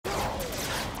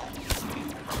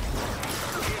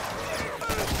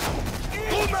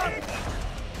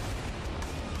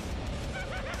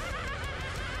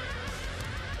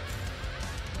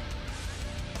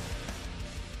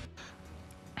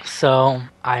So,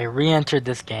 I re-entered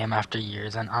this game after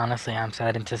years, and honestly, I'm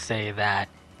saddened to say that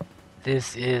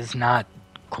this is not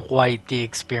quite the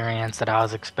experience that I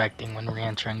was expecting when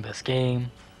re-entering this game.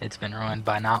 It's been ruined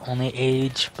by not only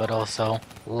age, but also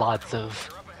lots of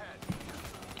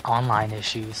online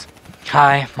issues.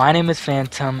 Hi, my name is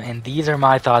Phantom, and these are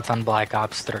my thoughts on Black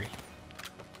Ops 3.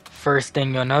 First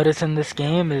thing you'll notice in this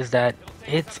game is that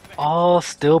it's all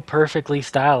still perfectly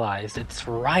stylized. It's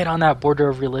right on that border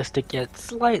of realistic yet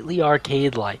slightly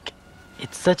arcade-like.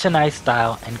 It's such a nice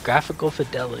style and graphical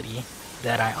fidelity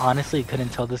that I honestly couldn't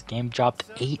tell this game dropped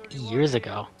 8 years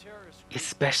ago.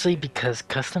 Especially because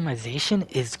customization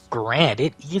is grand.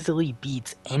 It easily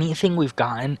beats anything we've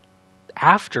gotten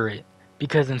after it.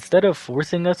 Because instead of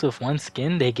forcing us with one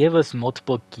skin, they give us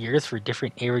multiple gears for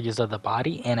different areas of the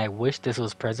body, and I wish this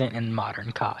was present in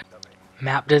modern COD.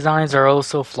 Map designs are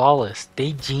also flawless.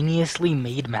 They geniusly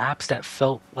made maps that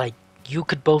felt like you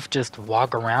could both just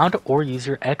walk around or use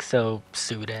your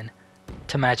exosuit in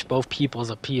to match both people's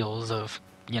appeals of,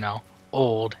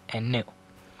 old and new.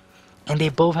 And they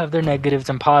both have their negatives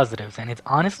and positives, and it's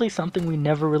honestly something we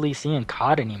never really see in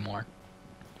COD anymore.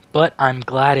 But I'm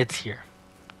glad it's here.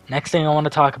 Next thing I want to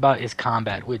talk about is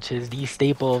combat, which is the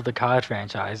staple of the COD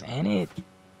franchise, and it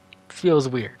feels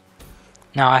weird.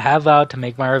 Now, I have vowed to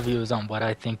make my reviews on what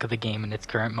I think of the game in its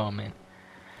current moment,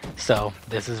 so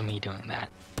this is me doing that.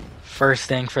 First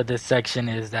thing for this section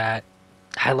is that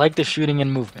I like the shooting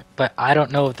and movement, but I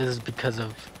don't know if this is because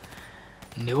of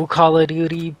new Call of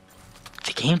Duty.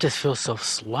 The game just feels so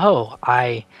slow.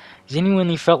 I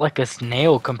genuinely felt like a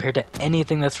snail compared to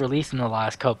anything that's released in the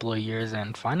last couple of years,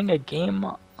 and finding a game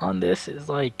on this is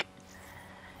like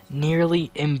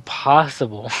nearly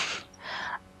impossible.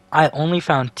 I only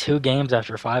found 2 games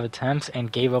after 5 attempts and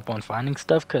gave up on finding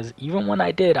stuff because even when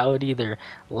I did, I would either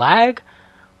lag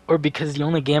or because the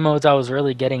only game modes I was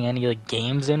really getting any like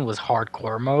games in was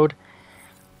hardcore mode,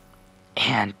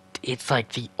 and it's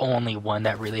like the only one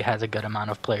that really has a good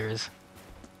amount of players.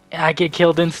 And I get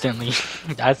killed instantly.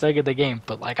 I suck at the game,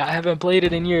 but like I haven't played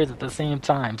it in years at the same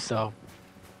time, so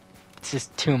it's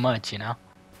just too much,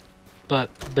 But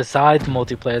besides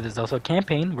multiplayer, there's also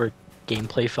campaign where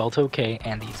gameplay felt okay,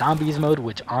 and the zombies mode,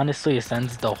 which honestly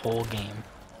ascends the whole game.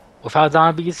 Without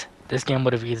zombies, this game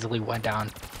would have easily went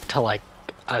down to like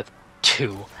a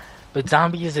 2. But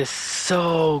zombies is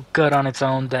so good on its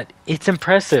own that it's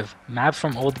impressive. Maps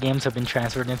from old games have been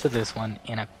transferred into this one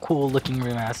in a cool looking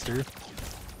remaster,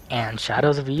 and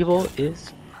Shadows of Evil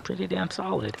is pretty damn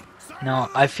solid. Now,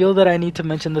 I feel that I need to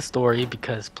mention the story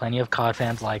because plenty of COD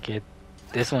fans like it.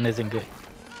 This one isn't good.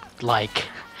 Like,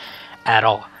 at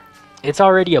all. It's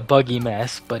already a buggy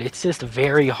mess, but it's just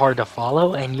very hard to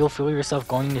follow, and you'll feel yourself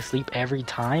going to sleep every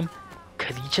time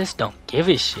because you just don't give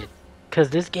a shit.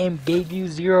 Because this game gave you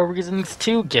 0 reasons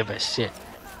to give a shit.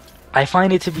 I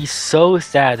find it to be so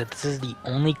sad that this is the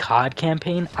only COD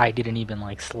campaign I didn't even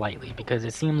like slightly, because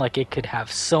it seemed like it could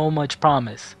have so much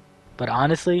promise. But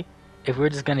honestly, if we're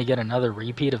just gonna get another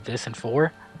repeat of this in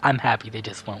 4, I'm happy they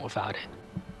just went without it.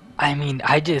 I mean,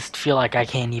 I just feel like I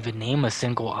can't even name a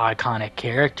single iconic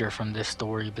character from this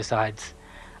story besides,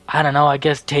 I don't know, I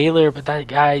guess Taylor, but that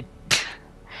guy,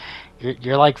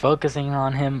 you're like focusing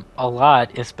on him a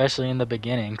lot, especially in the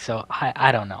beginning, so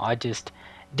I don't know, I just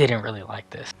didn't really like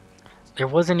this. There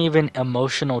wasn't even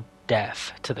emotional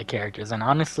depth to the characters, and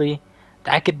honestly,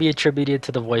 that could be attributed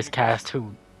to the voice cast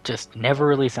who just never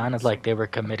really sounded like they were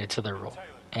committed to their role,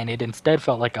 and it instead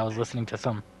felt like I was listening to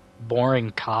some boring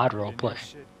COD roleplay.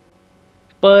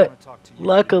 But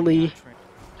luckily,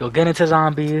 you'll get into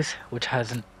Zombies, which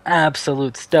has an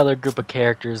absolute stellar group of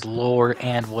characters, lore,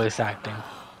 and voice acting.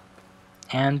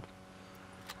 And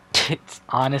it's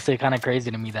honestly kind of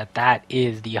crazy to me that that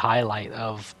is the highlight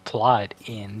of plot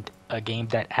in a game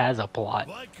that has a plot.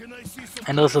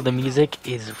 And also the music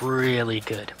is really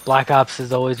good. Black Ops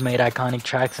has always made iconic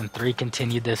tracks, and 3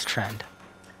 continued this trend.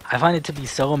 I find it to be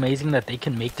so amazing that they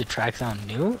can make the track sound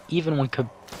new even when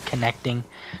connecting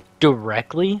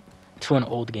directly to an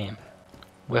old game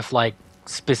with like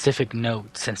specific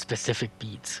notes and specific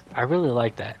beats. I really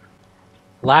like that.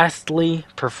 Lastly,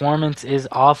 performance is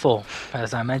awful.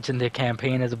 As I mentioned, the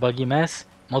campaign is a buggy mess.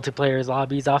 Multiplayer's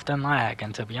lobbies often lag,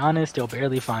 and to be honest, you'll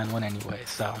barely find one anyway,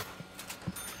 so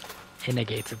it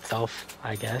negates itself,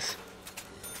 I guess.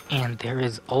 And there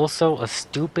is also a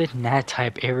stupid NAT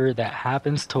type error that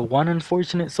happens to one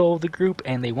unfortunate soul of the group,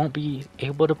 and they won't be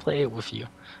able to play it with you.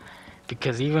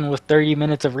 Because even with 30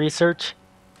 minutes of research,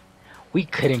 we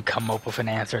couldn't come up with an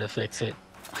answer to fix it.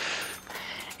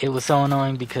 It was so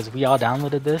annoying because we all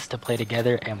downloaded this to play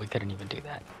together and we couldn't even do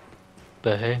that.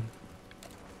 But hey,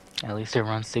 at least it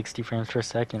runs 60 frames per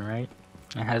second, right?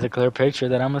 It has a clear picture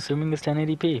that I'm assuming is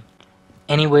 1080p.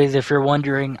 Anyways, if you're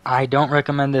wondering, I don't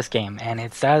recommend this game, and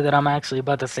it's sad that I'm actually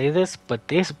about to say this, but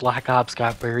this Black Ops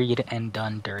got buried and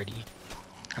done dirty.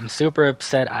 I'm super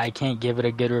upset I can't give it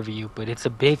a good review, but it's a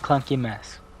big clunky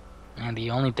mess. And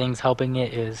the only things helping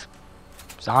it is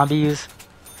zombies,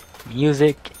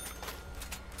 music,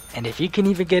 and if you can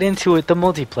even get into it, the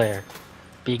multiplayer,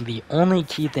 being the only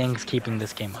key things keeping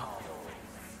this game up.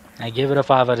 I give it a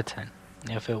 5 out of 10.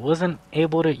 If it wasn't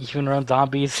able to even run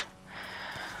zombies,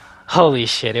 holy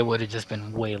shit, it would have just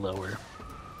been way lower.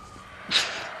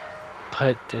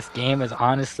 But this game is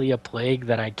honestly a plague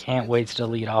that I can't wait to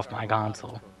delete off my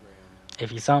console.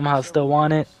 If you somehow still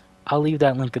want it, I'll leave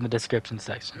that link in the description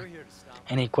section.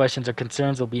 Any questions or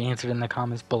concerns will be answered in the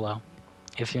comments below.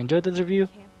 If you enjoyed this review,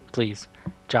 please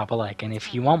drop a like, and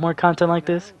if you want more content like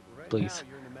this, please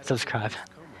subscribe.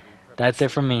 That's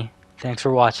it from me. Thanks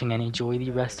for watching and enjoy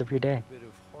the rest of your day.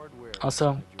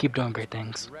 Also, keep doing great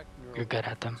things. You're good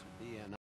at them.